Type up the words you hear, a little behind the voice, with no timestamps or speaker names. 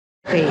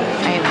Okay,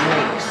 I'm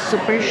like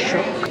super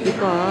shocked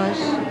because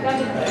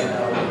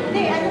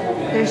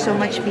there's so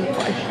much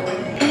people.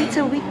 And it's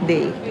a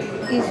weekday,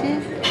 is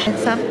it? And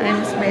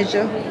sometimes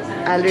medyo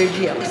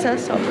allergy ako sa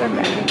sobrang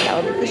daming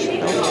tao because you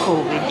know,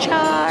 COVID.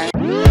 Char!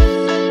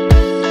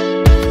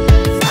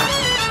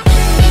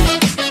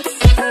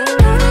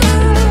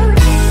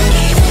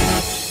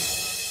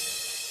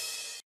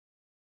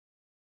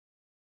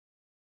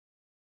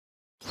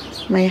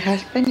 My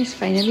husband is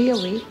finally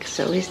awake,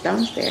 so he's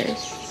downstairs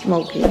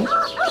smoking.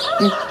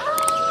 Hi!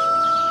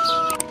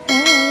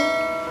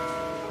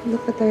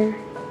 Look at her.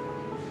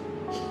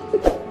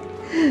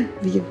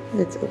 View.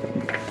 Let's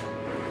open it.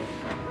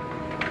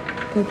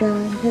 Ta-da!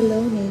 Hello,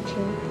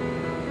 nature.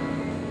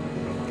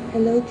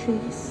 Hello,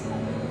 trees.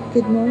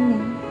 Good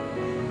morning.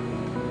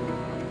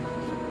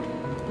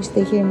 You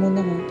stay here muna,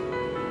 ha?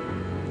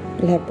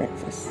 We'll have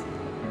breakfast.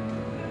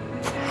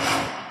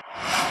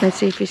 Let's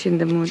see if he's in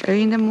the mood. Are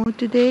you in the mood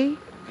today?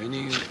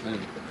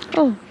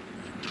 Oh,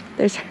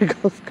 there's our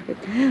golf cart.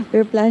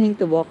 We're planning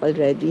to walk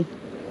already.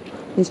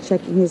 He's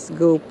checking his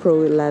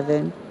GoPro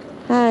 11.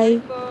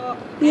 Hi.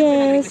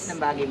 Yes.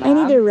 I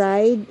need a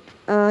ride.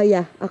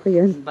 Yeah, ako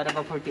yun. Ba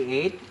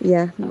 48?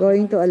 Yeah,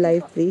 going to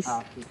Alive, please.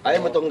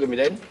 Ayaw mo itong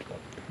gamitin?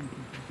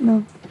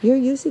 No,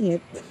 you're using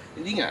it.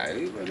 Hindi nga.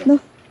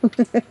 No.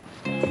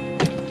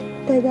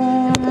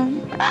 Tada!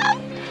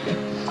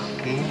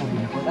 Okay,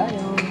 mabili po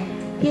tayo.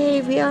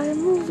 Yay, we are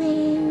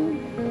moving.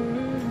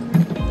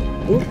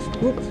 Oops,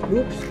 oops,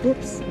 oops,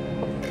 oops.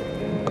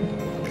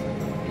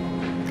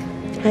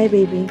 Hi,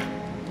 baby.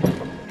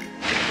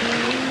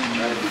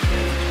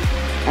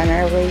 On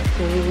our way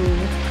to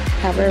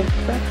have our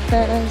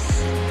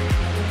breakfast.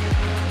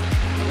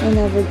 I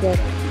never get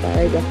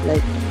tired of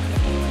like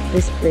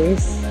this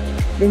place.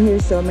 Been here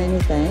so many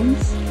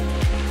times.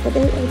 But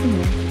I don't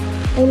know.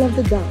 I love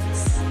the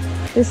ducks.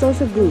 There's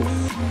also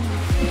goose.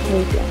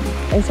 Wait lang.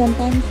 And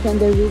sometimes when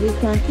they're really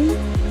cranky,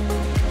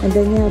 and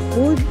then you have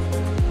food,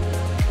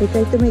 they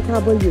try to make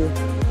habol you.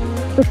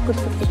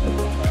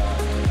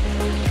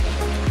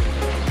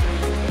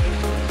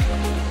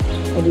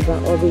 O diba,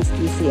 always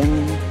busy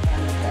ang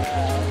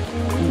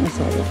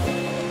asawa ko.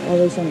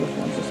 Always on the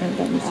phone. So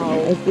sometimes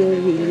I feel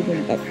really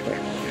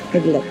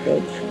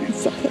neglected. Ang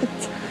sakit.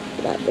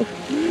 Grabe.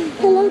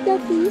 Hello,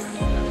 duckies.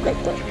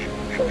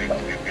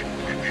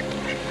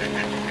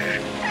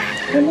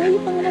 Wala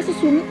yung pang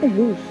nasusungit na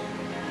goose.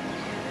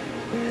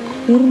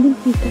 Meron din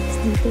peacocks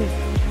dito.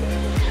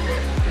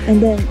 And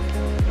then,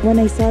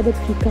 when I saw the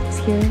peacocks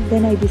here,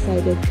 then I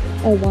decided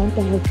I want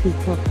to have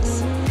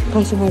peacocks.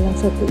 Kaso nga lang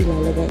saan ko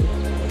ilalagay.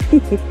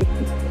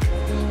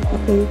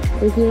 Okay,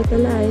 we're here at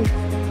Alive.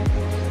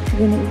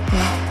 We're gonna eat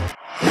now.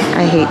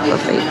 I hate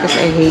buffet because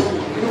I hate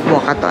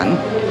walkathon.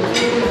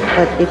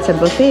 But it's a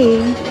buffet.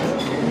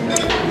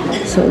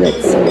 So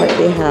let's see what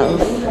they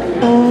have.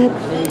 But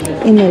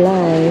in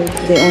Alive,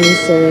 they only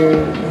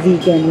serve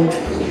vegan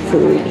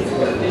food.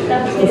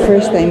 The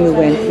first time we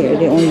went here,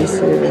 they only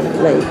serve,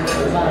 like,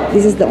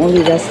 this is the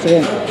only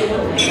restaurant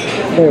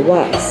there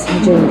was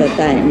during that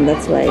time.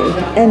 That's why.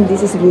 And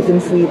this is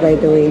gluten-free, by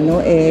the way. No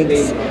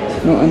eggs,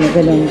 no ano,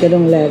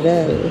 ganong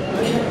level.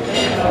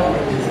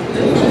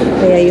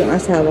 Kaya yung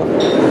asawa ko,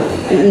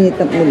 iinit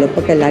ang ulo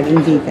pagka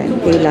laging vegan.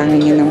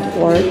 Kailangan niya ng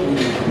pork,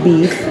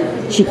 beef,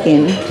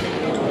 chicken.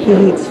 He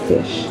eats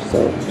fish.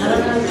 So,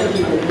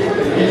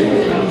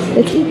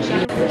 let's eat.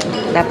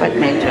 Dapat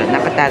medyo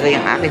napatago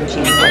yung aking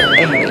chin.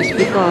 Anyways,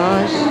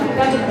 because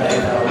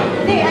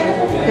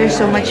there's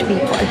so much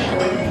people.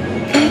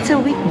 And it's a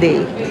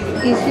weekday.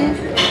 Is it?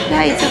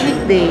 Yeah, it's a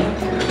weekday.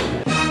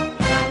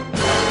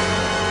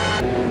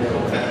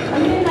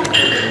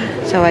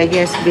 So I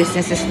guess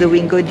business is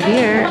doing good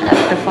here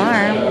at the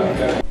farm.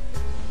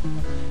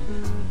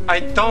 I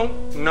don't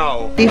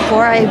know.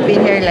 Before, I've been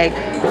here like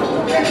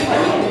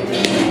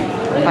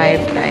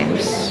 5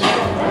 times.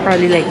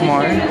 Probably like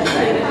more,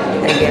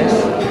 I guess.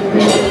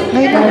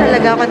 Ngayon lang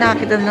talaga ako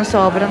nakakita ng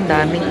sobrang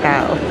daming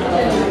tao.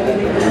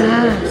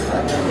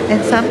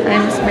 And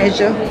sometimes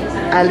medyo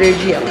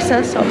allergy ako sa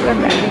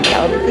sobrang daming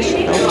tao because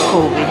you know,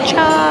 COVID.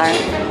 Char!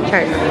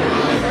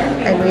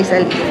 Anyways,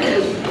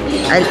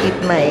 I'll eat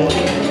my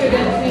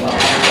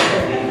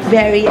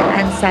very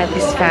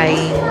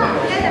unsatisfying.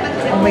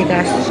 Oh my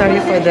gosh, sorry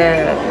for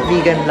the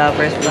vegan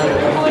lovers, but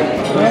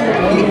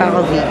hindi pa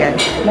ako vegan.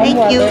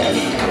 Thank you.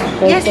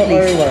 Yes,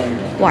 please.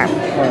 Warm.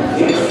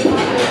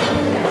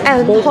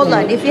 Hold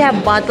on. If you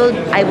have bottled,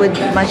 I would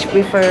much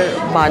prefer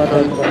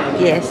bottled.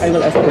 Yes. I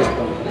will ask this.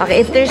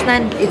 Okay, if there's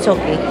none, it's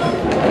okay.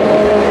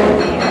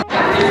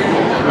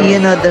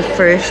 You know, the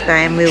first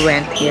time we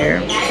went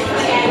here,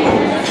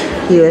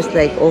 he was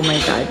like, oh my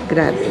God,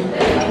 grabe.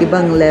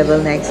 Ibang level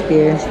na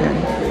experience na.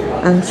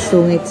 Ang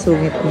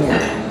sungit-sungit niya.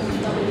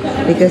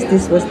 Because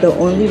this was the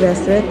only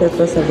restaurant that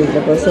was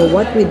available. So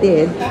what we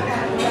did,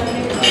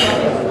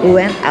 we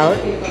went out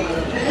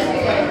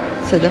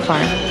to the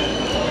farm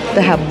to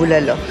have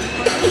bulalo.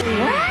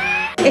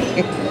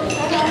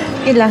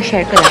 Yun lang,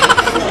 share ko lang.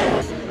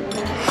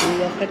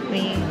 Look at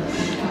me.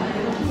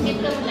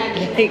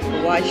 Like,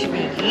 watch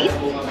me eat.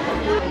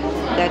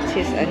 That's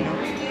his, ano,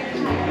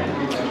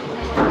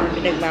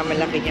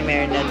 Pinagmamalaki niya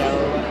meron na daw.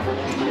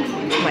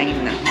 Mine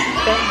na.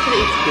 Pero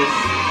actually, it's this.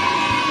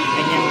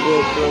 Kanyang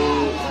GoPro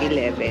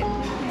 11.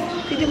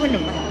 Hindi mo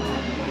naman.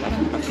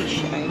 Parang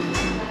pa-fish eye.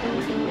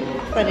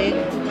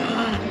 Pareho.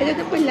 Ito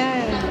na pala.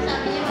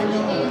 Ano?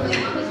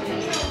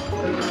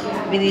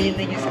 Binili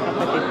na niya sa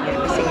kapatid niya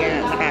kasi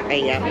nga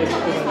nakakaya. Pwede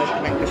ko naman siya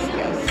ng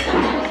gasgas.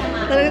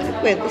 Talagang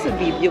kwento sa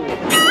video.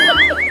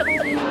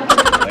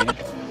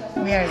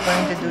 We are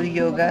going to do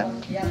yoga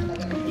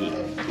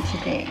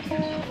today.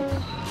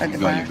 O,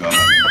 diba?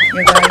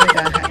 Yoga.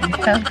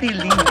 Healthy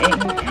living.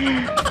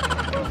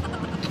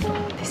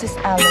 This is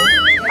aloe.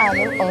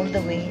 Aloe all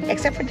the way.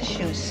 Except for the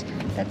shoes.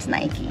 That's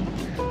Nike.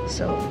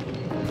 So,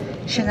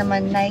 siya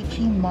naman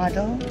Nike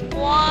model.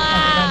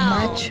 Wow!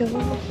 Macho.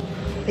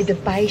 With the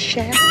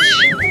biceps.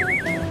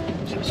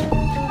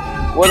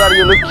 What are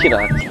you looking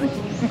at?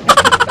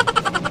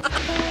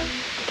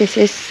 This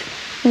is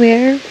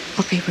where...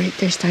 Okay,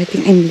 they're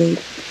starting. I'm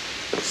late.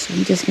 So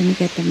I'm just gonna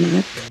get the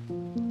mat.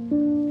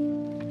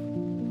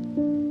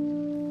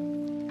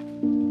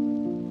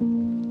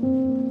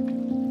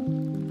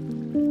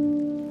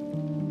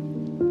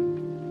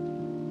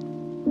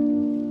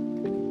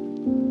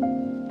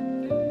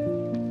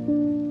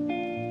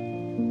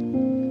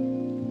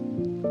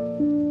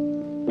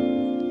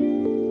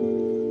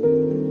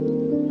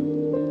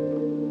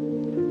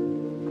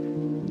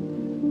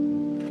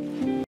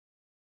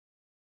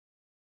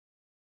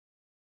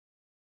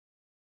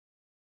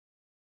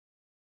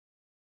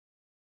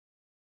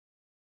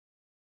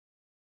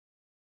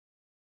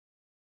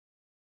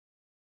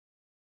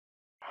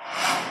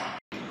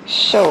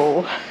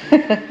 So,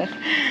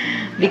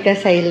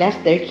 because I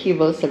left their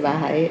kibble sa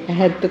bahay, I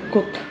had to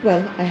cook,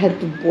 well, I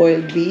had to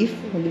boil beef,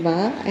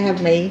 diba? I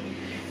have my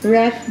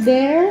ref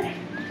there,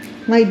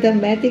 my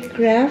domestic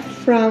ref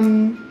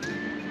from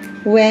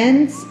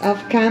Wens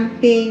of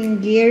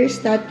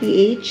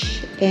campinggears.ph,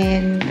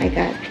 and I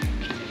got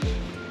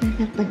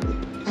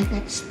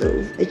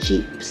stove, a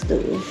cheap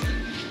stove.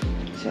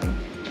 So,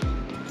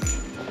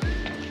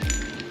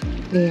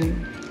 ayan.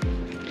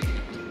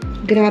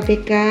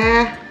 Grabe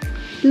ka!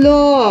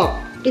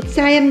 Look! It's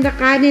sayang na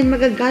kanin.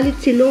 Magagalit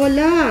si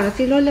Lola.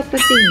 Si Lola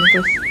pati.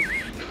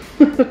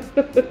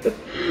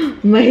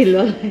 My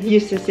Lola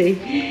used to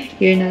say,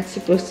 you're not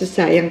supposed to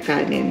sayang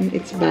kanin.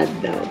 It's bad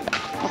daw.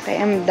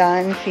 Okay, I'm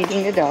done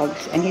feeding the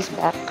dogs. And he's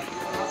back.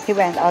 He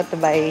went out to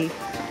buy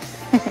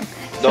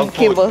some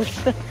kibbles.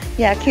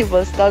 Yeah,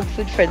 kibbles. Dog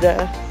food for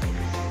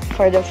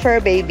the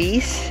fur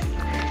babies.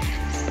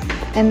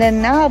 And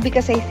then now,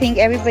 because I think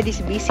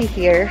everybody's busy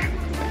here,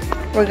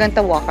 we're going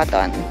to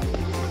walkathon.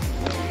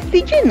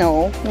 Did you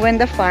know,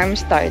 when the farm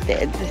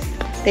started,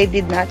 they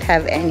did not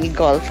have any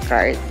golf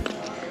cart.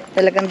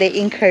 Talagang they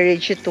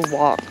encourage you to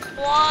walk.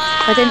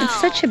 Wow. But then it's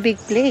such a big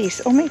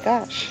place. Oh my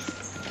gosh.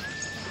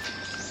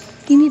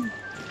 You need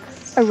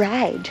a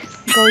ride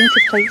going to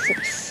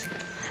places.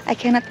 I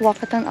cannot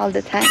walkathon all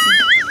the time.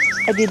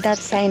 I did not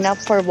sign up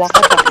for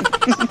walkathon.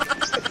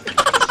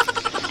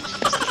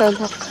 So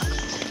look,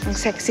 ang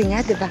sexy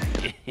niya, diba?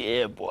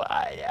 Yeah, boy.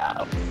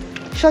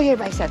 Show your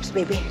biceps,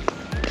 baby.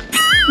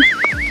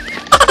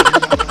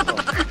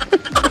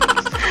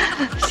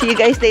 See you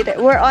guys later.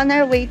 We're on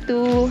our way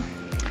to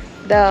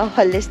the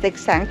holistic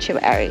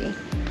sanctuary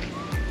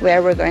where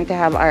we're going to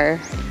have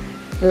our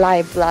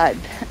live blood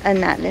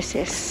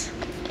analysis.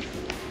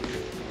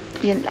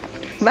 Yun lang.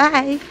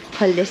 Bye!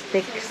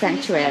 Holistic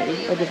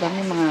sanctuary. O diba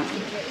may mga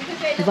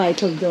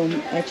vital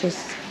dome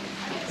just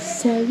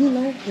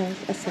cellular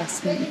health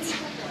assessment.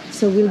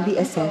 So we'll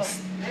be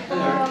assessed.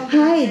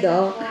 Hi,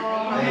 Doc.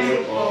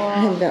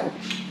 Hello.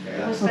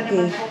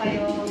 Okay.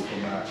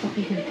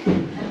 Okay.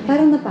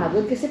 Parang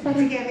napagod kasi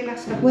parang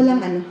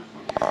walang ano.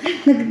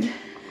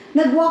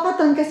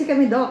 Nag-walkathon kasi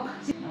kami, Doc.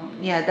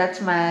 Yeah,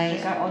 that's my...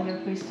 These are all your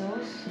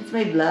crystals? It's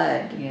my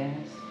blood. Yes.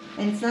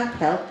 And it's not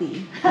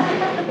healthy.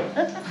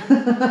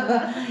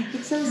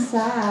 It's so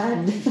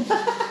sad.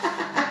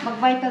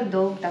 Mag-vital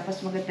dog,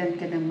 tapos mag-attend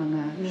ka ng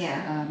mga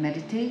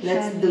meditation.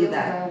 Let's do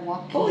that.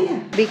 Walking. Oh,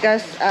 yeah.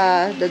 Because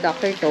the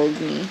doctor told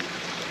me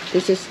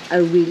this is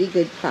a really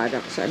good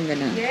product. So I'm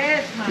gonna...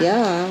 Yes, ma'am.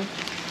 Yeah.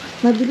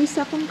 Mabilis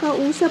akong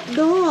kausap,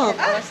 Doc.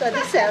 So the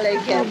seller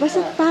Oh,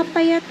 basta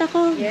papayat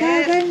ako. Yes.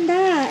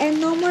 Gaganda.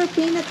 And no more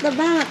pain at the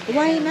back.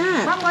 Why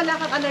not? Ma'am, wala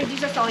kang allergy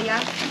sa soya?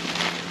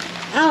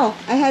 Oh,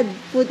 I had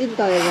food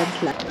intolerance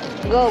lang.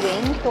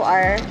 Going to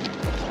our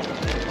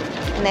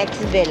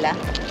next villa.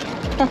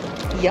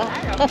 Yeah.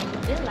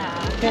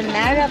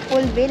 Canara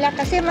Pool Villa.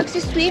 Kasi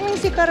magsiswimming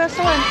si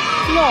Corazon.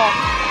 Look.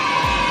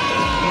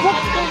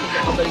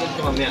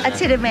 At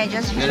si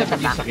Remedios sa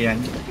tapak.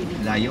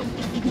 Layo.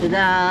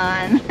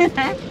 Dadan.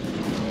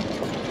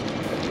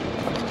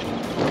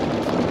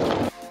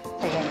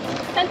 Ayan.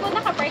 Saan po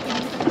nakapark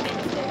yung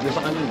Doon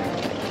sa kanina.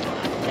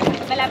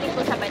 malapit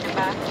po sa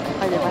Panaba?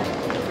 O, diba?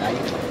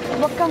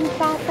 Huwag kang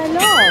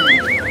tatalon.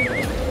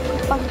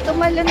 Pag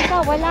tumalon ka,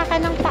 wala ka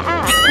ng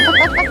paa.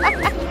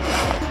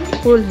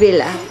 Pool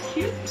villa.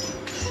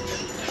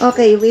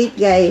 Okay, wait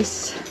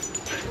guys.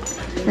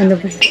 Ano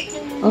ba?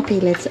 Okay,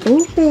 let's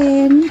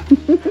open.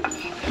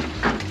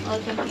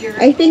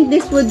 I think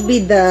this would be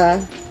the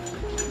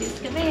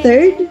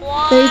third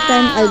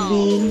time I'll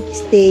be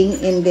staying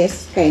in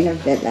this kind of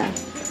villa.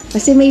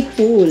 Kasi may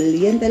pool.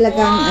 Yan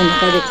talagang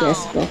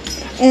request ko.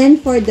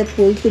 And for the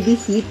pool to be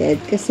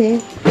heated.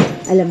 Kasi,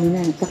 alam mo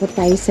na, takot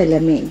tayo sa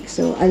lamig.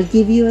 So, I'll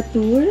give you a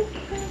tour.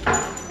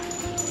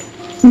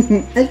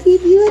 I'll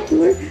give you a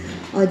tour.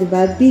 O,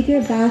 diba? Bigger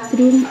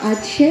bathroom.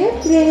 At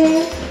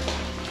syempre,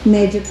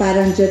 medyo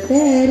parang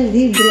hotel.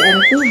 Libre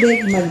ang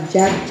tubig.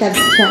 Mag-jab-jab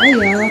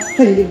tayo.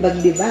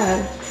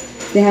 Libag-libag.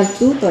 They have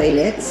 2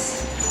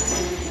 toilets.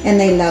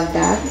 And I love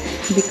that.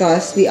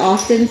 Because we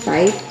often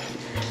fight.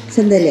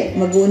 Sandali,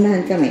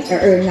 mag-uunahan kami.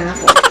 Or na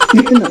ako.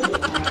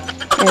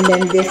 And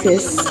then this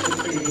is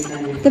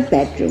the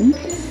bedroom.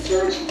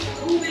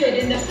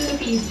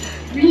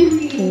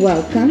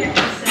 Welcome.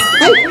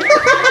 Ay!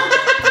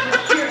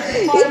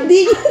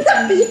 Hindi kita.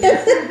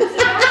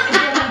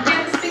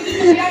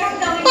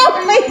 Oh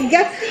my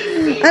God!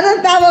 Anong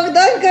tawag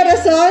doon,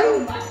 Corazon?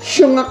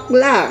 Syungak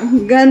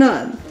lang.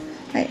 Ganon.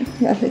 Ay,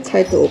 it's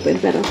hard to open,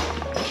 pero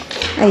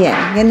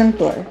ayan, ganang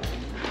tour.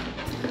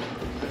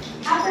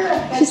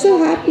 She's so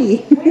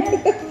happy.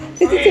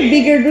 Because it's a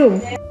bigger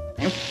room.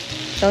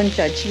 Don't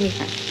judge me,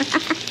 ha?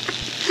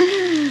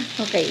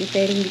 Okay,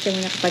 pero hindi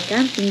kami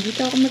nakapag-camping.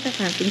 Dito ako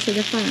magka-camping sa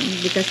the farm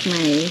because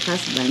my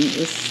husband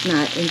is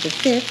not into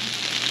fish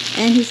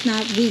and he's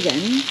not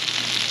vegan.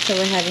 So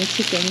we're having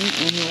chicken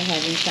and we're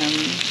having some,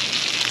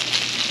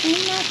 I'm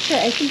not sure,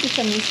 I think it's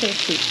a miso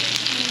soup.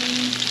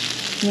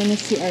 You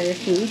wanna see our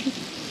food?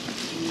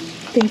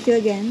 Thank you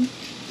again.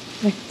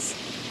 Let's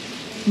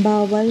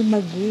bawal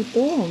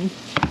magutom.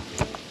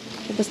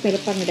 Tapos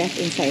meron pang ref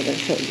inside, I'll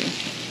show you.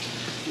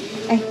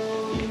 Ay.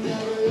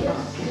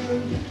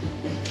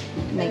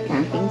 My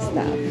camping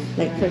stuff,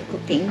 like for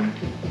cooking.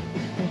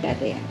 Ang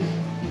dada yan.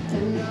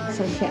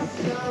 So,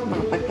 syempre,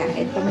 mga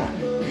pagkain pa lang.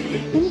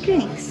 And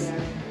drinks.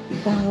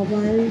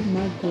 Bawal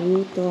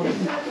magutom.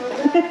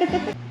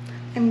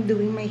 I'm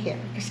doing my hair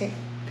kasi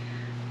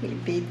may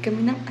date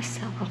kami ng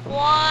asawa ko.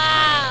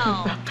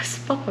 Wow!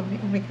 Nagbakas pa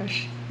kami. Oh my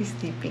gosh, he's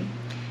sleeping.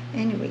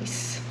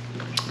 Anyways,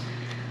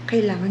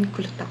 kailangan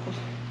kulot ako.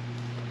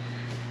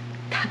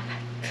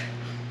 Dapat.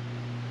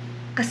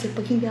 Kasi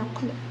pag hindi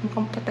ako kulot,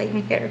 mukhang patay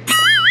yung hair.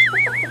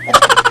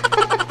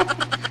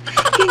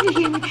 Can you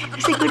hear me?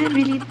 Kasi I couldn't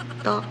really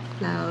talk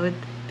loud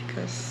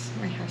because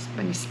my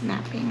husband is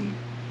napping.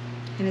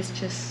 And it's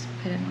just,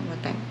 I don't know what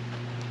time.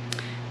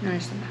 No,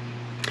 it's not.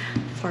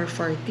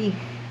 4:40.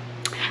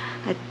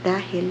 At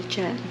dahil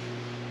dyan,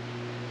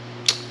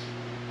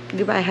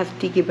 di ba I have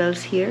tiki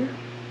bells here?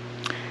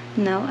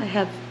 Now I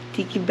have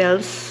tiki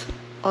bells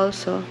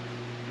also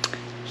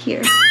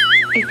here.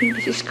 I think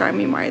this is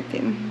Carmi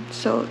Martin.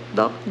 So,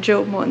 Doc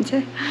Joe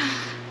Monte.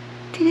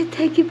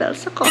 Tinitiki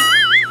bells ako.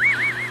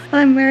 Well,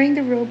 I'm wearing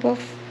the robe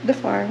of the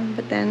farm,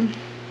 but then,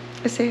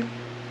 kasi,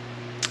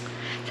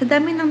 sa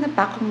dami ng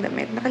napakong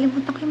damit,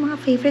 nakalimutan ko yung mga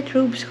favorite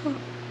robes ko.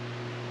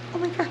 Oh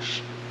my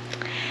gosh.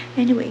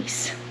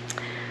 Anyways,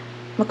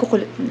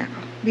 magkukulot muna ako.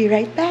 Be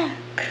right back.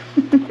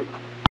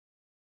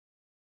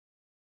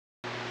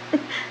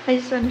 I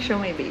just want to show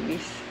my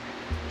babies.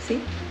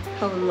 See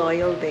how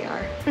loyal they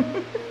are.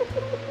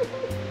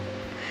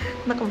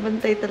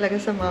 Nakabantay talaga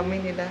sa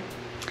mommy nila.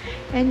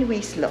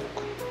 Anyways, look.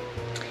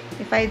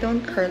 If I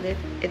don't curl it,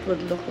 it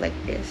would look like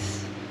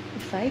this.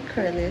 If I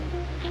curl it,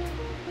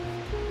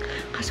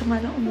 kaso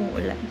nga lang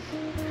umuulan.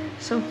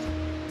 So,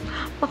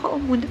 baka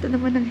umunit na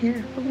naman ng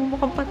hair. Pag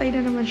mukhang patay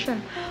na naman siya.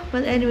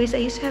 Well, anyways, I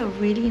used to have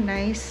really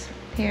nice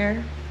hair.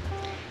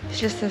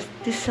 It's just that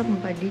this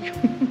somebody.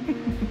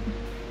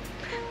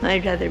 No,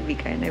 I'd rather be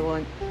kind. I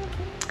won't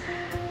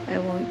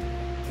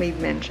make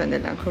mention na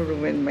lang who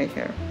ruined my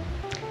hair.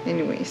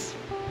 Anyways,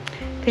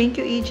 thank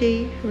you,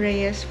 EJ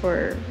Reyes,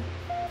 for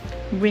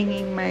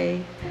bringing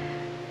my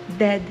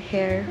dead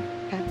hair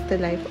back to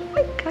life. Oh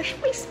my gosh,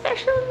 my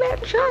special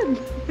mention!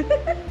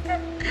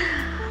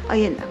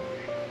 Ayun lang.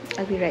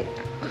 I'll be right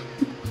back.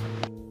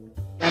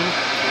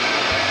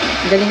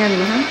 Galingan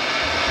mo, ha?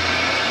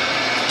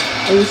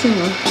 Ayusin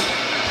mo.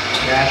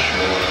 Yeah,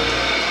 sure.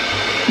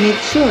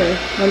 Make sure,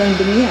 walang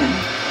dumi yan.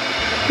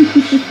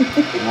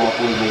 Mga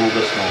po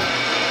buhugas mo.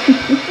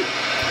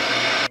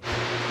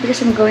 Because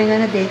I'm going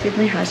on a date with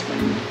my husband,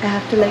 I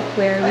have to like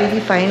wear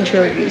really fine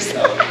jewelry.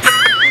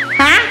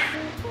 Ha?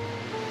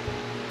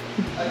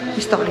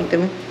 He's talking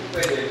to me.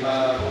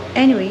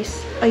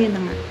 Anyways, ayun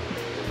na nga.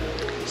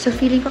 So,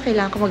 feeling ko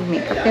kailangan ko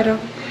mag-makeup, pero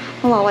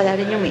mawawala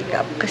rin yung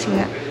makeup kasi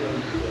nga,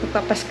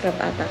 magpapascrub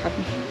ata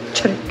kami.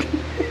 Charot.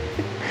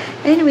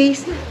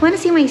 Anyways, wanna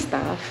see my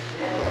stuff?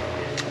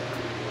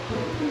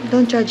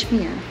 Don't judge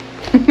me, ah.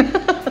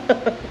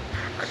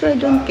 Actually, I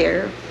don't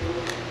care.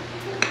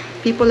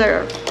 People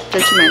are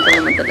judgmental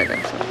naman talaga.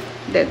 So,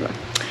 dead ba?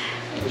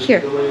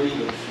 Here.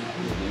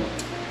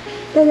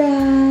 Ta-da!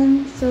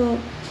 So,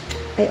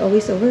 I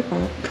always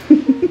overpack.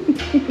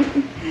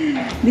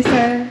 These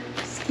are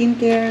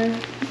skincare,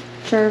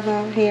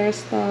 Charva hair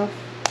stuff,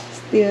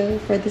 still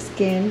for the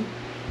skin.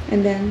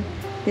 And then,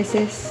 this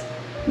is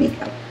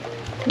makeup.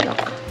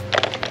 Look.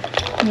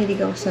 Hindi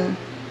ko sa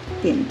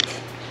tint.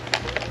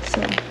 So,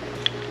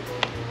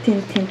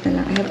 tint na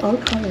lang. I have all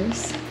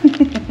colors.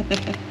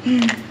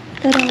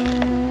 Tada!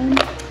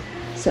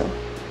 So,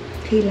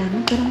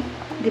 kailangan parang,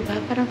 di ba?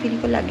 Parang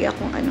feeling ko lagi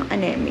akong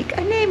anemic.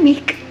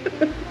 Anemic!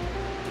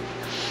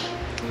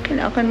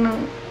 Kailangan ko ng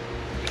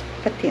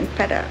patin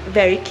para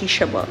very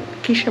kissable.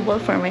 Kissable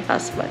for my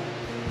husband.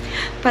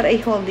 Para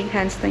i-holding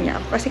hands na niya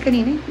ako. Kasi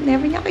kanina,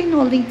 never niya ako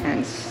in-holding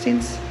hands.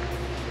 Since,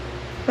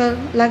 well,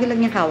 lagi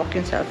lang niya hawak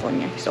yung cellphone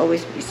niya. He's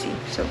always busy.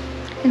 So,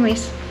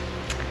 anyways,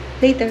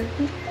 later,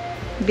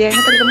 biyer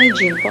na talaga may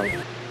gym po.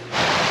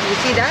 You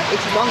see that?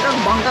 It's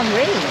bonggang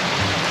rain.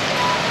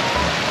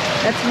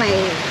 That's my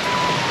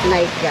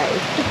light guy.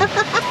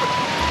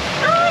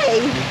 Hi!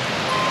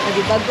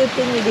 Diba, good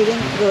thing we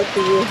didn't go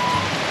to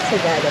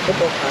Sagada to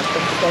go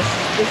camping because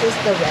this is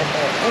the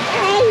weather. And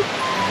ay!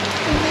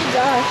 Oh my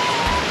gosh!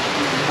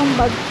 Ang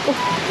bag ko.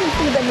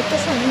 Ang damit ko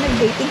sana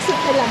nag-dating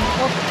suit na lang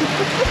ako.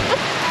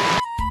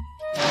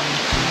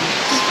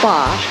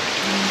 Spa.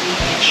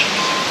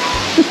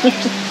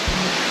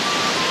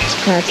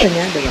 Scratch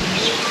niya, diba?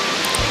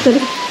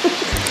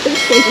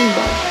 Staying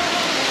back.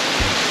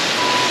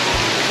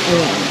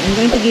 Ayan. I'm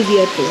going to give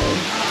you a tour.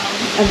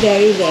 A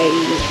very,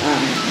 very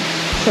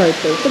short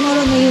tour.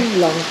 Tomorrow na yung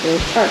long tour.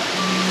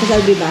 Because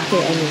I'll be back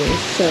here anyway.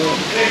 So,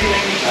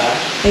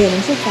 ayan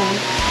ang sofa.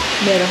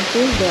 Merong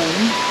pool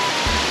doon.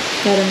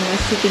 Merong mga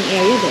sitting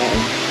area there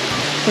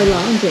for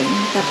lounging.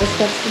 Tapos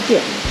that's the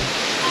gym.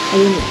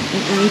 Ayun lang.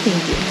 Ang anything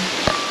gym.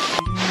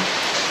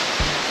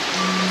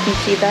 You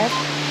see that?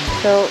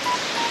 So,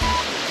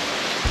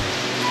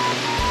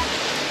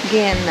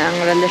 again, ang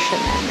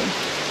relasyon namin.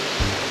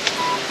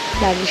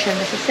 Lagi siya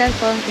nasa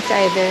cellphone. It's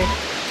either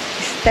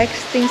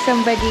texting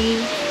somebody,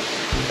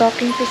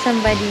 talking to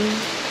somebody,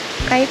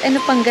 kahit ano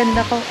pang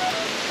ganda ko,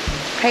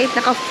 kahit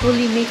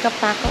naka-fully makeup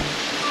pa ako,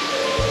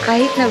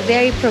 kahit na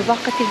very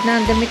provocative na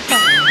ang damit ko,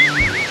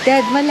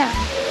 dead ma lang,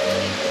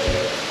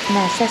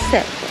 nasa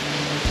cellphone.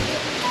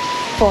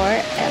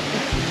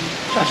 Forever.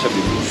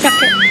 Sasabihin mo.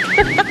 Sakit.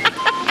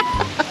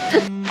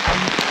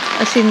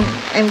 As in,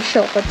 I'm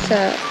shocked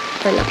sa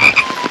palaka.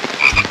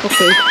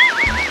 Okay.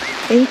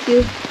 Thank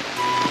you.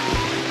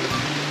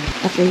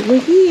 Okay,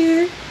 we're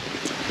here.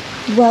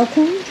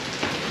 Welcome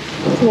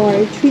to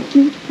our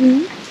treatment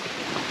room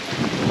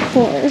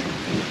for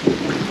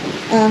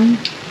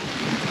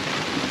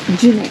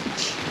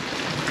Janice.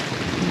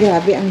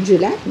 Grabe ang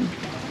julat.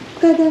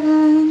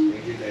 Kadang!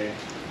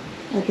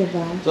 O,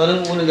 diba? So,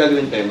 anong muna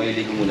gagawin tayo?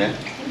 Maliligo muna?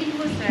 Hindi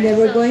po, sir. Then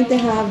we're going to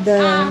have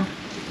the...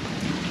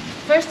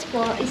 First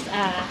po is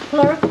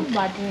chlorophyl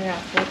body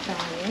wrap po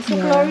tayo. So,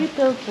 Yeah.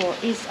 chlorophyl po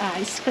is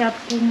scrub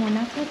po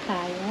muna po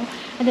tayo.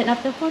 And then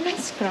after po ng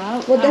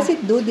scrub... What does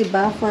it do,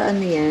 diba? For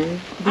ano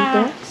yan?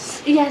 Dito?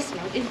 Yes,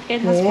 ma'am.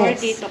 It has for Yes.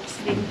 detox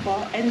din po.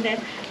 And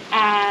then,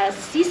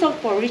 sea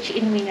salt po, rich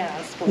in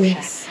minerals po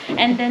Yes. siya.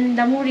 And then,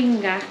 the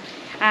moringa,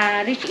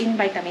 rich in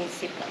vitamin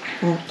C po.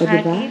 O,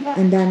 diba?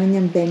 Ang dami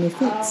niyang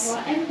benefits.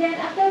 And then,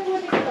 after po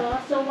nito,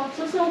 so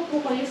magsusaw po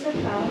kayo sa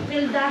towel.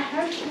 Till the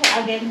herbs po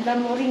again, the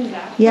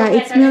moringa. Yeah, So,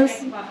 it better smells...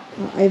 effect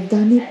po. I've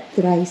done it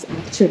thrice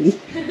actually.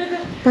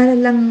 Para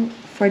lang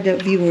for the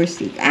viewers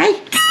sake. Ay!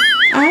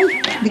 Ay!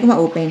 Hindi ko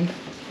ma-open.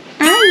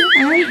 Ay!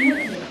 Ay!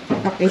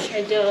 Okay.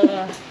 Medyo...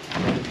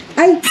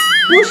 Ay!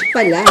 Push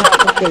pala.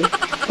 Okay.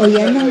 O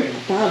yan ang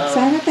tag.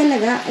 Sana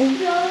talaga. Ay,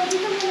 So,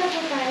 dito muna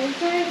po tayo,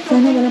 sir.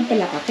 sana walang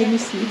palaka. Can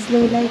you see? It's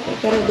low light.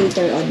 Pero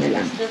later on na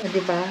lang. O,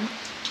 diba?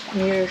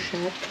 Mirror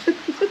shot.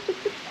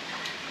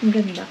 Ang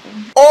ganda ko.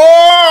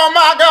 Oh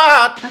my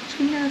God!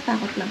 Actually,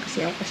 natatakot lang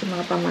kasi ako kasi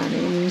mga pamana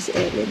yung Miss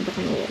Ellen. Baka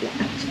nawala.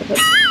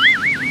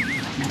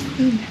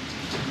 Ayun.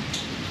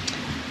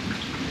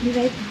 Be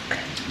right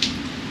back.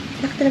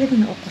 Laki talaga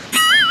din ako.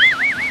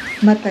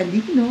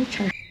 Matalino.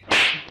 Char.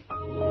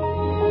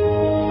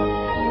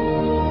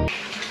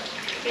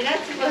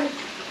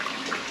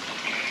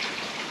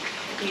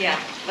 Yeah,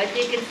 but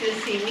you can still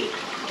see me.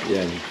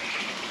 Yan.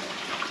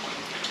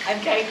 I'm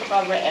trying to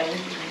cover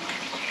everything.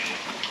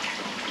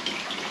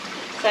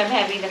 So I'm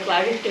having the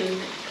chlorophyll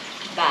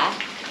bath.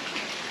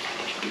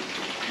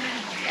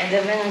 And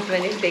then my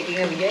husband is taking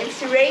a video.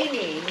 It's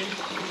raining.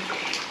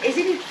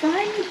 Isn't it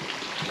fun?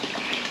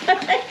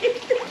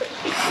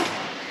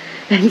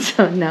 And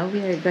so now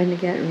we are going to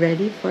get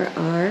ready for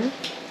our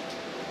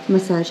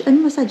massage.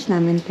 Ano massage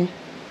namin, te?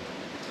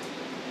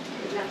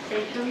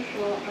 Relaxation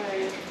po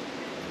or...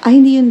 Ah,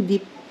 hindi yung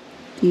deep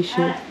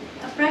tissue.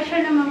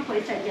 pressure naman po,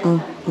 isa dyan. Oh,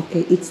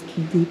 okay. It's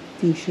deep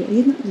tissue.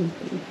 Ayun ang alam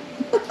ko.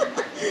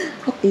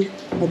 Okay.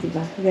 O,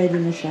 diba?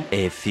 Ready na siya.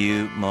 A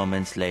few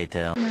moments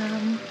later.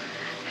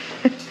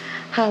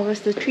 How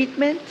was the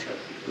treatment?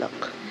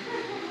 Look.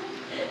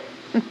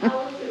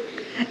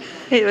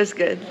 It was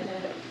good.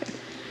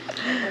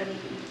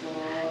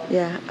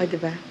 Yeah, o,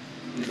 diba?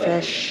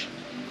 Fresh.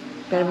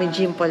 Pero may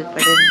gymple pa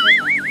rin.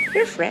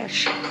 You're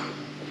fresh.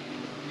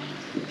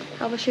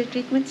 How was your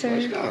treatment, sir?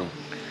 Ayos lang.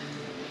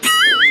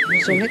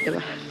 Sungit,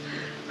 diba?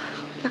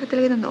 Laki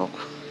talaga ng noo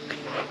ko.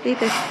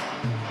 Later.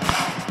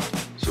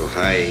 So,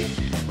 hi.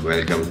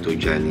 Welcome to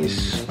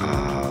Janice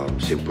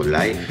Simple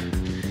Life.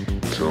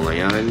 So,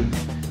 ngayon,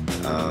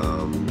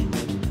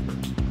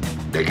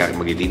 dahil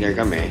mag-dinner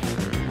kami,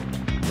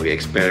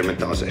 mag-experiment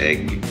ako sa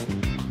egg.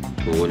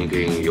 Kukunin ko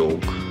yung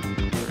yolk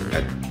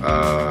at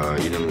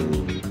yun ang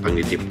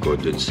pang-tip ko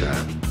dun sa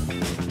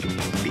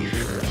beef.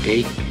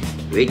 Okay?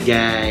 Wait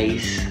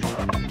guys!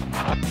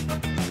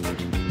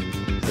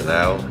 So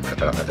now,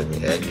 katalakatan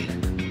yung egg.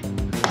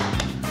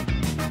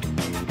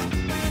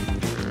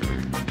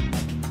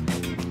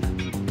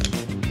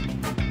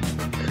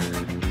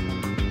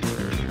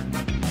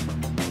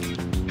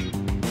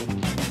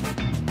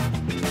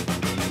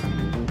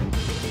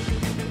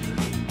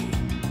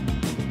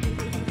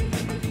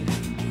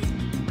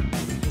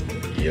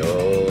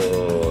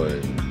 Yun.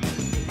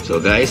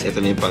 So guys,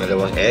 ito na yung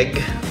pangalawang egg.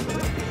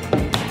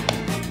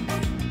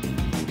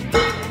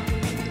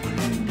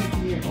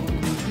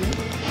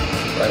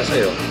 Para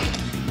sa'yo.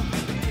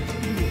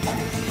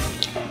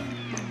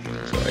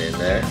 So, ayan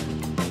na.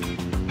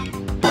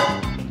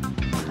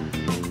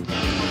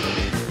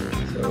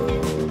 So,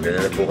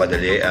 gano'n na po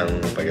kadali ang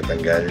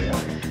pagtatanggal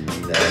ng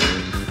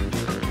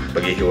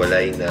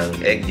paghihiwalay ng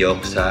egg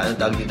yolk sa, anong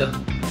tawag dito?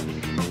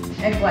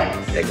 Egg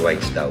whites. Egg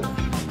whites daw.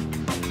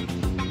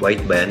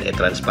 White ba yan?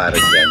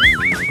 Transparent yan.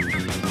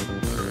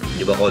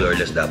 Di ba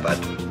colorless dapat?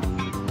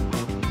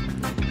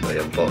 So,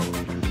 ayan po.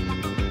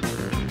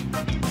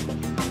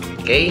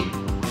 Okay?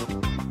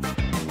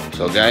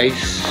 So,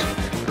 guys,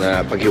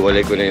 na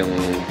paghiwalay ko na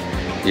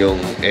yung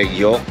egg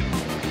yolk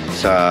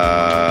sa...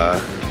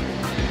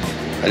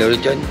 Ano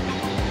ulit yun?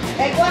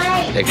 Egg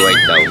white! Egg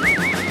white daw.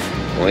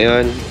 So,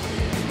 ngayon,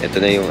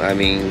 ito na yung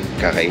aming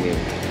kakainin.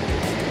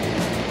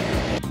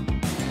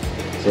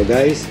 So,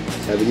 guys,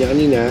 sabi niya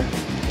kanina,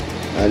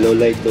 low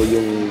light daw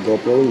yung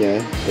GoPro niya.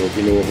 So,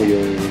 pinuha ko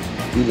yung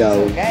ilaw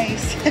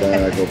Guys.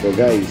 sa GoPro,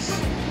 guys.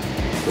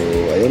 So,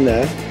 ayun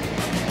na.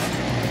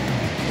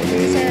 So,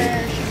 may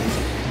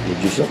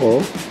juice ako.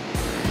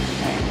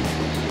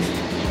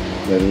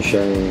 Meron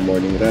siyang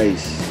morning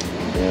rice.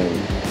 Ayan.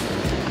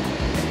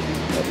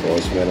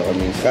 Tapos, meron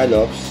kaming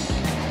scallops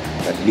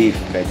at beef.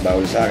 Kahit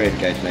bawal sa akin,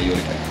 kahit may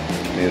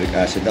uric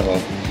acid ako.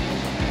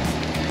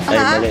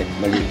 Ay,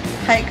 mali.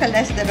 High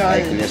cholesterol.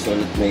 High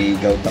cholesterol at may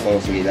gout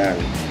ako. Sige lang.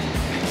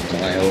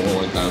 Saka ayaw ko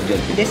ang tawag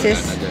dyan. This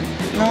is,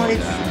 no,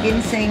 it's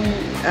ginseng,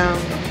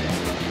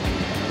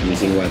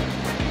 Ginseng what?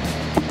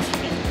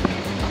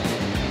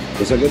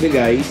 So sa gabi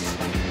guys,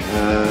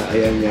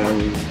 ayan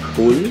yung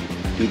pool.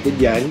 Heated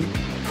yan.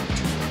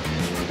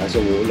 Kaso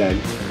uulan.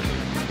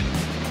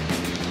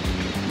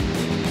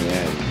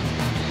 Ayan.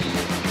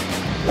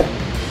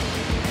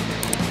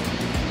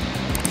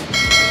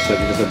 So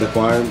dito sa the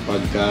farm,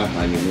 pagka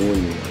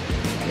honeymoon.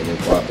 Yan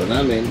yung kwarto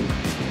namin.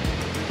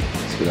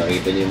 Kung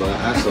nakita niyo yung mga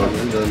aso,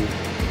 nandun.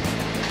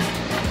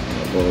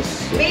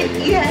 Tapos, Babe,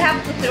 you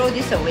have to throw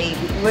this away.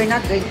 We're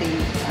not going to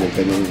use it. yung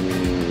kanyang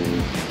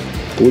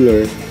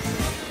cooler.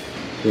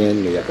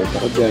 Yan, may yakot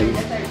ako dyan.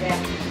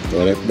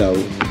 Torep daw.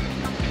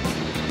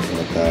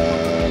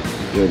 At,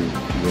 yun,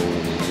 yung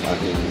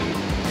aking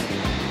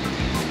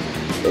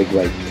egg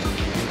white.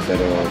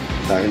 Pero,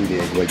 sa akin, di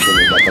egg white yun.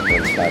 Dapat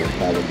transparent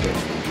tawag yun.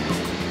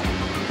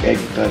 Egg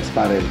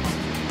transparent.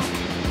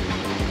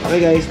 Okay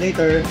guys,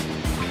 later!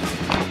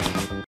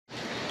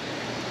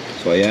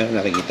 So ayan,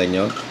 nakikita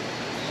nyo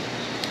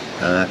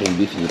ang aking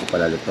beef, hindi ko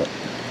pala luto.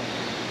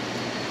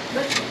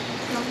 But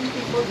some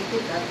people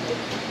eat that way.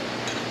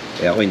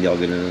 Kaya ako hindi ako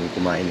ganun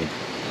kumain eh.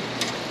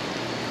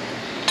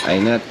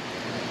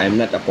 I'm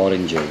not a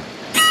foreigner.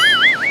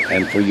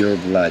 I'm for your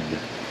blood.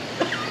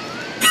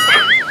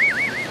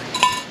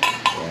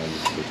 Ayan,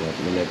 dito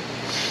natin ulit.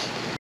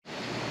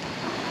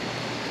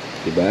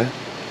 Diba?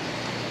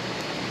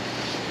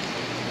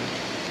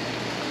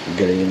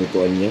 Galing yung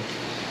lutuan niya.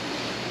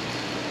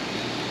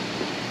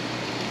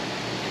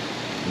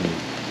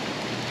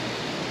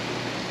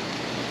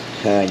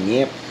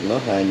 Hanyep, no?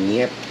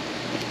 Hanyep.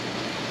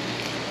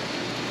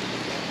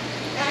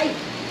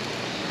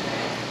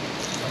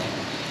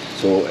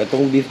 So,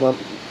 etong beef,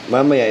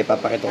 mamaya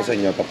ipapakita ko sa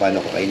inyo paano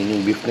ko kainin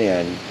yung beef na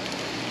yan.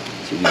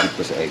 Sinigit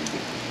ko sa egg.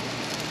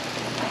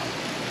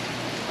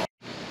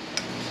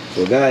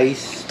 So,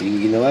 guys,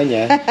 yung ginawa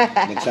niya,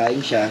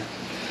 nagsaing siya,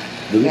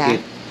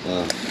 dumikit.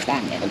 Oh.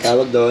 Ang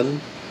tawag doon,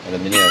 alam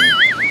niyo na yan.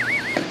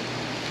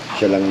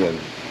 Siya lang yun.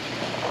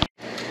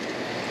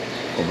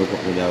 Overcook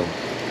mo daw.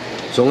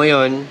 So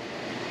ngayon,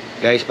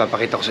 guys,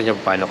 papakita ko sa inyo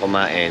paano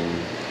kumain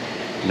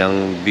ng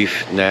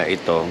beef na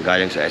ito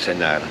galing sa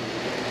SNR.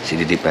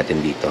 Sinidip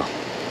natin dito.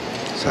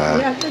 Sa...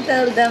 You have to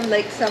tell them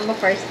like some of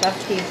our stuff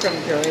came from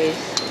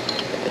Joyce.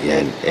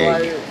 Yan,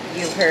 Or egg.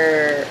 give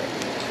her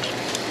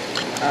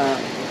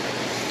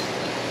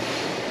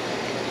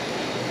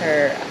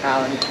her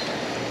account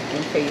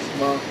in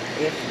Facebook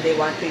if they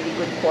want really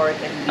good pork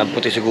and beef. Ang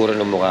puti siguro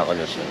ng mukha ko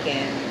na.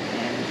 Chicken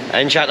and...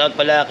 Ayun, shoutout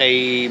pala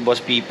kay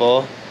Boss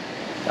Pipo.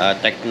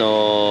 Techno...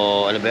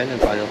 Ano ba yan? Ano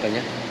pangalan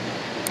kanya?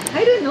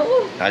 I don't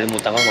know.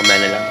 Kalimutan ko,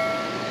 mamaya na lang.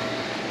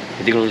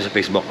 Hindi ko lang sa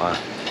Facebook, ha?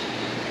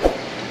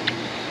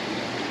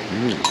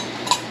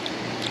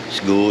 It's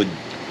good.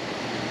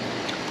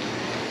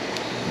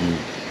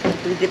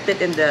 We dipped it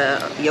in the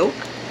yolk.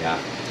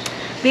 Yeah.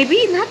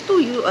 Maybe not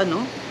to you,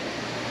 ano?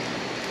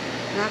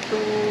 Nato.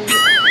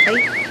 Ay.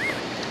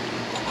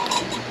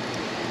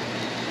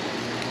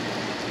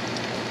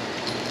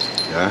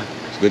 Yeah,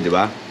 it's good, di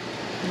ba?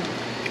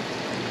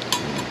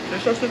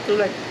 There's also two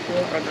like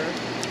four other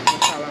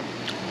salad.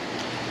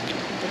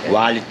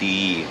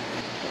 Quality.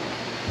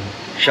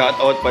 Shout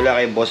out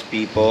pala kay Boss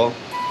Pipo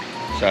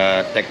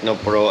sa Techno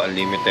Pro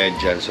Unlimited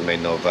dyan sa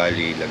may No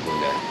Valley,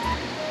 Laguna.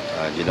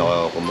 Diyan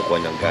ako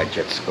kumukuha ng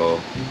gadgets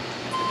ko.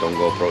 Itong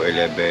GoPro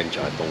 11,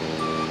 tsaka itong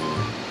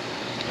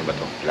ano ba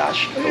ito?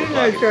 Flash.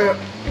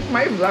 It's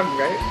my vlog,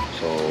 right?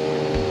 So,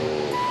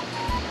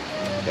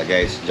 yeah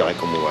guys, diyan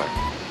kayo kumuha.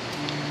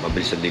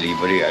 Mabilis ang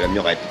delivery. Alam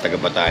nyo, kahit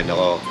taga-Bataan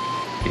ako,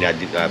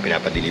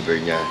 pinapadeliver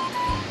niya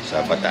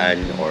sa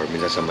Bataan or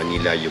minsan sa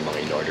Manila yung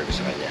mga in-order ko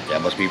sa kanya.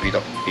 Kaya Boss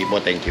Pipo,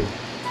 thank you.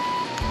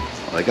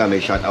 Okay ka, may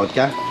shoutout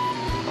ka?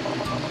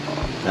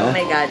 Oh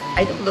my God,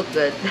 I don't look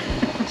good.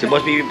 Si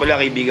Boss Pipo pala,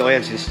 kaibigan ko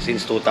yan since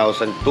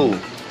 2002.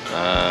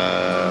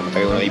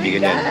 Kayo nga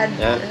kaibigan yan.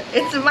 Ha?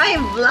 It's my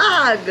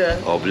vlog!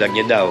 O, vlog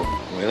niya daw.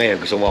 Ngayon,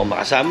 gusto mo akong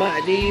makasama?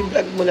 Adi,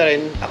 vlog mo na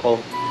rin ako.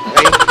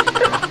 Okay?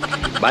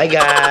 Bye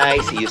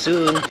guys! See you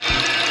soon!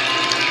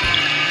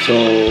 So,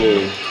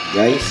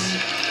 guys,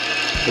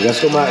 pagkas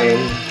kumain,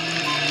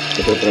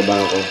 ito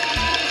trabaho ko.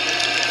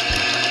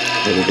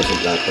 Nagugas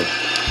ang plato.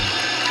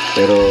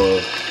 Pero,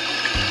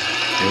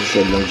 yung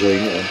sobrang joy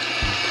niya,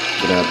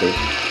 grabe.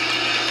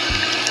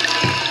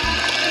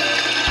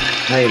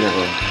 Hay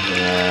nako,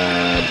 mga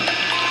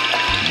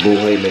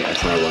buhay may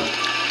asawa.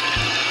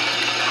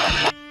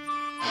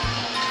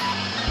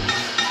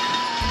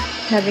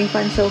 Having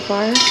fun so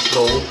far?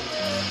 So,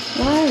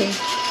 Why?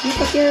 You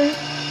put your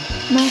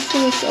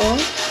muscles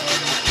off?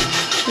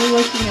 You're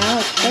working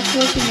out. That's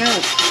working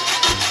out.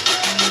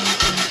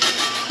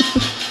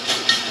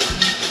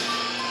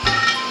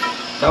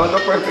 dapat na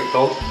perfect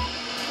to?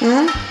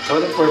 Huh?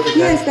 Dapat na perfect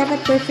Yes, dapat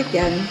perfect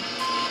yan.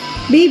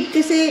 Babe,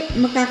 kasi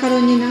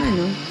magkakaroon niya ng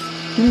ano,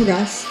 ng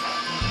rust.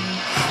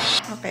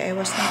 Okay, I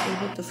was not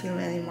able to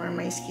film anymore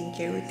my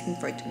skincare routine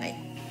for tonight.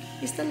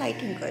 Is the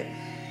lighting good?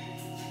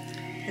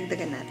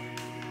 Dagdagan natin.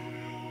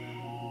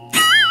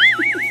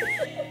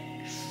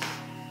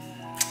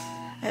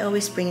 I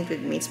always bring it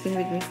with me. It's been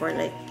with me for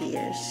like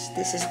years.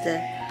 This is the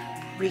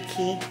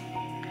Ricky.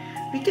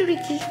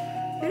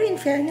 Pero in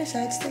fairness,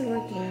 it's still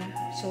working.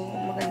 So,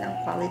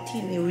 magandang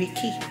quality ni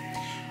Ricky.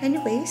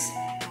 Anyways,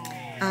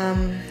 I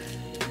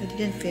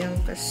didn't film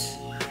because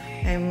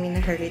I'm in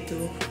a hurry to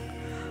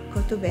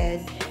go to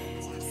bed.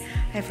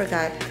 I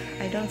forgot.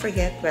 I don't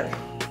forget. Well,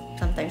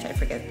 sometimes I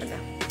forget pala.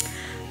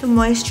 To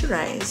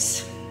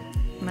moisturize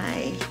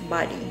my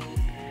body,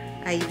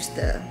 I use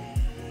the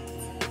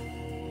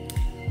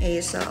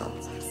ASL.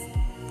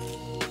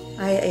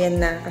 Ayan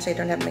na kasi I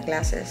don't have my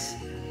glasses.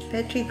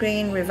 Petri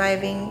Grain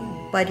Reviving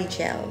Body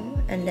Gel.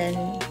 And then,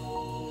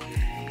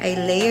 I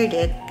layered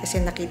it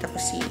kasi nakita ko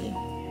si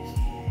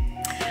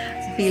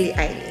Billie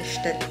Eilish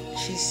that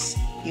she's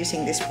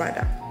using this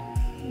product.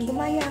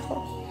 Gumaya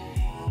ako.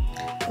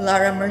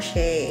 Laura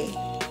Mercier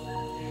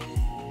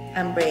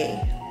Ambre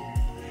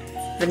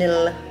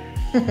Vanilla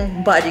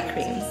Body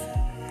Cream.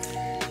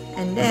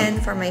 And then,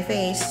 for my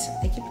face,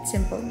 I keep it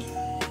simple.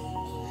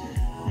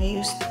 I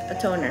used a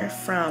toner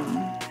from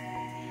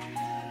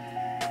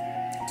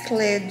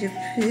Clé de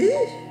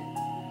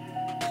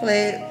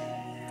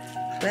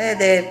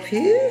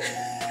Peau.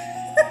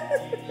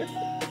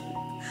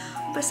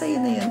 Basta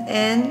yun na yun.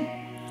 And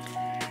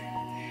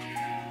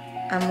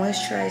a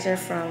moisturizer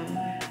from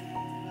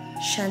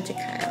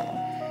Chanticail.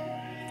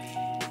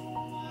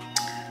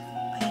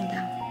 Ayun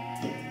lang.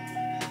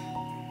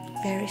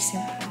 Very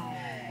simple.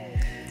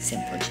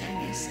 Simple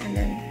Janice. And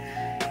then,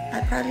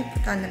 I'll probably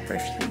put on the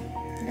perfume.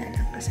 Wala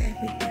lang kasi I'm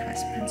with my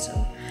husband. So,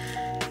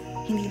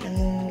 hindi lang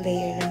yung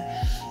layer ng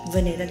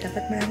vanilla.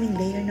 Dapat maraming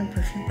layer ng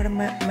perfume para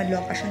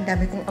maloka siya. Ang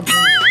dami kong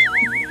amoy.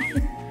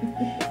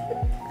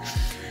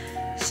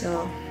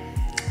 So,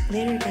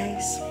 later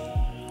guys.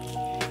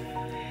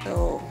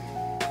 So,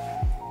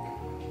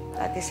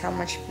 that is how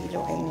much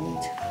pillow I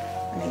need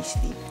when I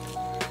sleep.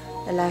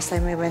 The last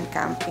time I went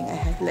camping, I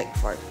had like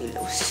 4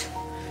 pillows.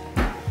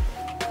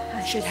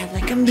 I should have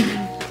like a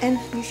million. And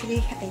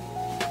usually,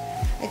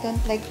 I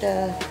don't like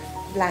the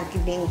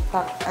blanket being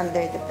packed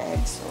under the bed.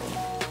 So,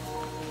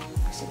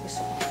 kasi gusto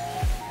ko.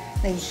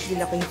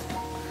 Nahihila ko yung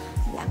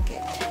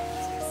blanket.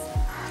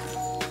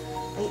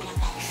 Wait lang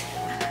guys.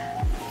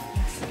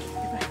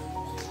 Diba?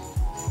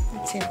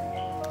 That's it.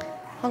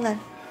 Hold on.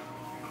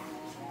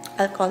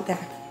 I'll call them.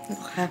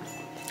 Okay.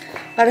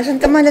 Para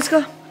saan ka man? Let's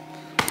go.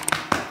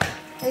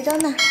 Lay down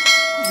na.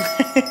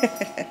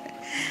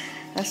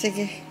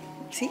 Sige.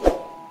 See?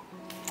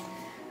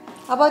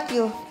 How about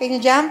you? Can you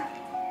jump?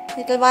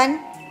 Little one?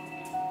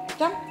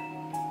 Jump.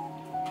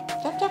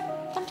 Jump, jump.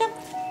 Jump, jump.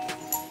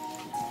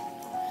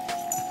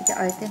 Kita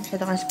arte.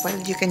 Masyado kang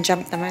spoiled. You can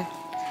jump naman.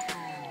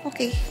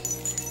 Okay.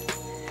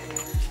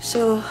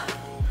 So,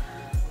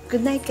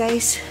 good night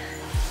guys.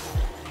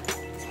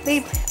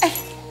 Babe. Ay!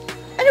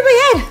 Ano ba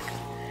yan?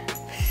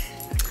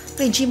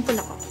 May gym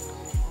pala ko.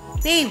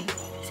 Babe,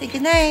 say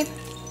good night.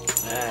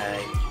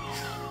 Bye.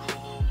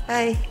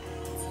 Bye.